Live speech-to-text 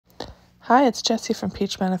Hi, it's Jessie from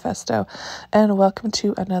Peachmanifesto, and welcome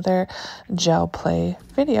to another gel play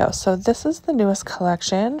video. So this is the newest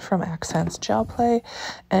collection from Akzentz gel play,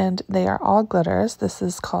 and they are all glitters. This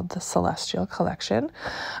is called the Celestial collection.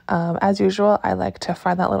 As usual, I like to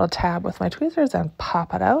find that little tab with my tweezers and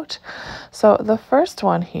pop it out. So the first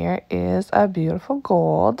one here is a beautiful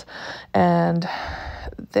gold, and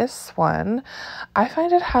this one, I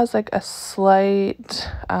find it has like a slight,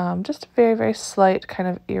 just very, very slight kind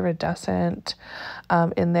of iridescent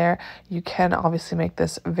in there. You can obviously make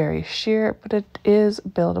this very sheer, but it is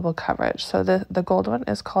buildable coverage. So the gold one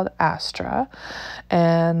is called Astra,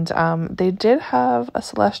 and they did have a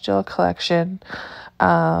Celestial collection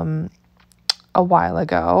a while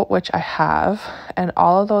ago, which I have, and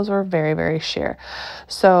all of those were very, very sheer.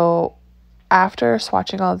 So after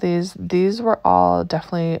swatching all of these were all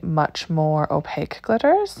definitely much more opaque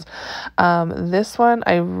glitters. This one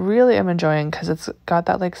I really am enjoying because it's got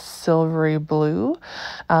that like silvery blue,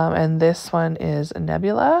 and this one is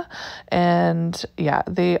Nebula, and yeah,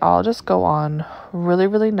 they all just go on really,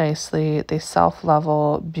 really nicely. They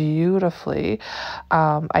self-level beautifully.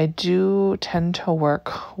 I do tend to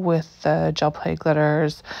work with the gel play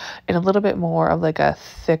glitters in a little bit more of like a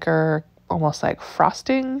thicker, almost like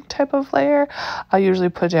frosting type of layer. I'll usually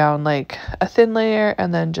put down like a thin layer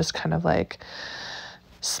and then just kind of like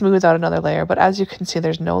smooth out another layer. But as you can see,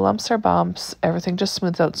 there's no lumps or bumps. Everything just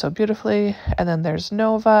smooths out so beautifully. And then there's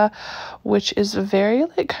Nova, which is very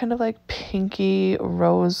like kind of like pinky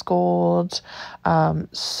rose gold.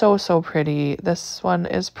 So pretty. This one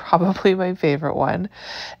is probably my favorite one.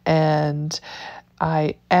 And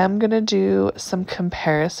I am going to do some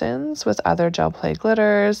comparisons with other gel play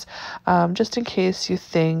glitters, just in case you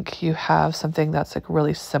think you have something that's like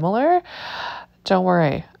really similar. Don't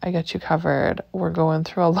worry, I got you covered. We're going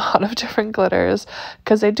through a lot of different glitters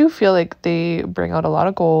because I do feel like they bring out a lot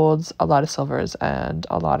of golds, a lot of silvers, and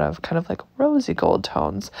a lot of kind of like rosy gold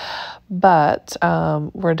tones. But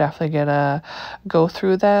we're definitely gonna go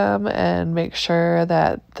through them and make sure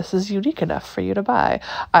that this is unique enough for you to buy.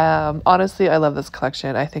 Honestly, I love this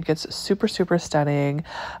collection. I think it's super, super stunning.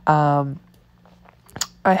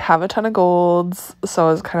 I have a ton of golds, so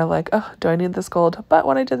I was kind of like, oh, do I need this gold? But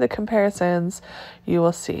when I did the comparisons, you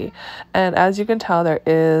will see. And as you can tell, there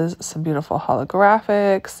is some beautiful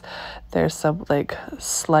holographics. There's some like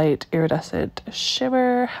slight iridescent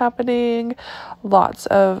shimmer happening. Lots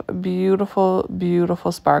of beautiful,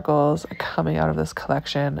 beautiful sparkles coming out of this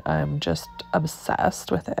collection. I'm just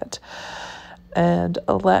obsessed with it. And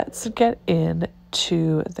let's get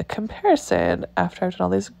into the comparison after I've done all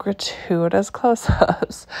these gratuitous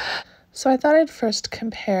close-ups. So I thought I'd first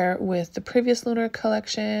compare with the previous lunar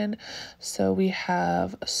collection. So we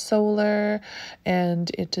have Solar, and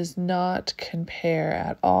it does not compare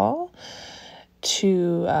at all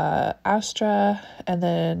to Astra. And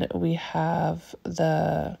then we have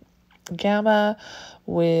the Gamma,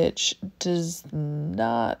 which does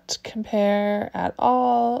not compare at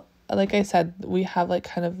all. Like I said, we have like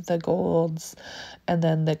kind of the golds and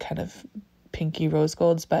then the kind of pinky rose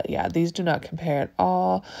golds, but yeah, these do not compare at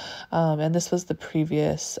all. And this was the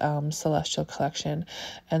previous Celestial collection.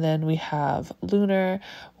 And then we have Lunar,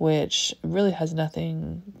 which really has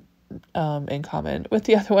nothing in common with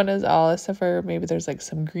the other one at all, except for maybe there's like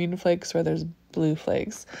some green flakes where there's blue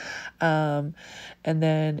flakes. And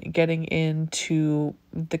then getting into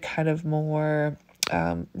the kind of more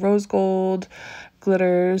rose gold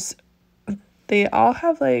glitters, they all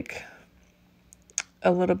have like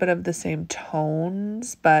a little bit of the same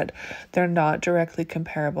tones, but they're not directly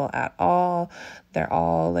comparable at all. They're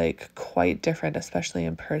all like quite different, especially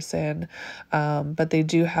in person. But they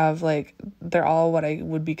do have like, they're all what I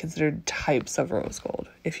would be considered types of rose gold,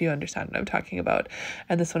 if you understand what I'm talking about.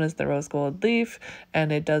 And this one is the rose gold leaf,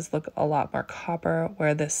 and it does look a lot more copper,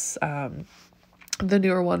 where this the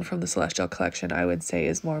newer one from the Celestial collection, I would say,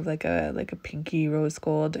 is more of like a pinky rose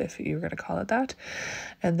gold, if you're going to call it that.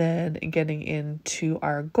 And then getting into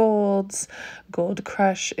our golds, Gold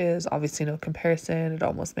Crush is obviously no comparison. It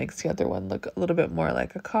almost makes the other one look a little bit more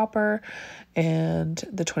like a copper. And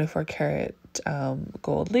the 24 karat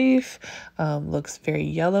gold leaf looks very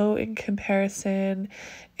yellow in comparison.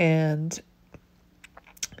 And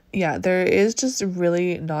yeah, there is just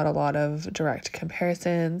really not a lot of direct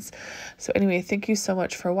comparisons. So anyway, thank you so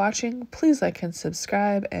much for watching. Please like and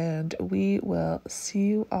subscribe, and we will see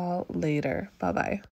you all later. Bye-bye.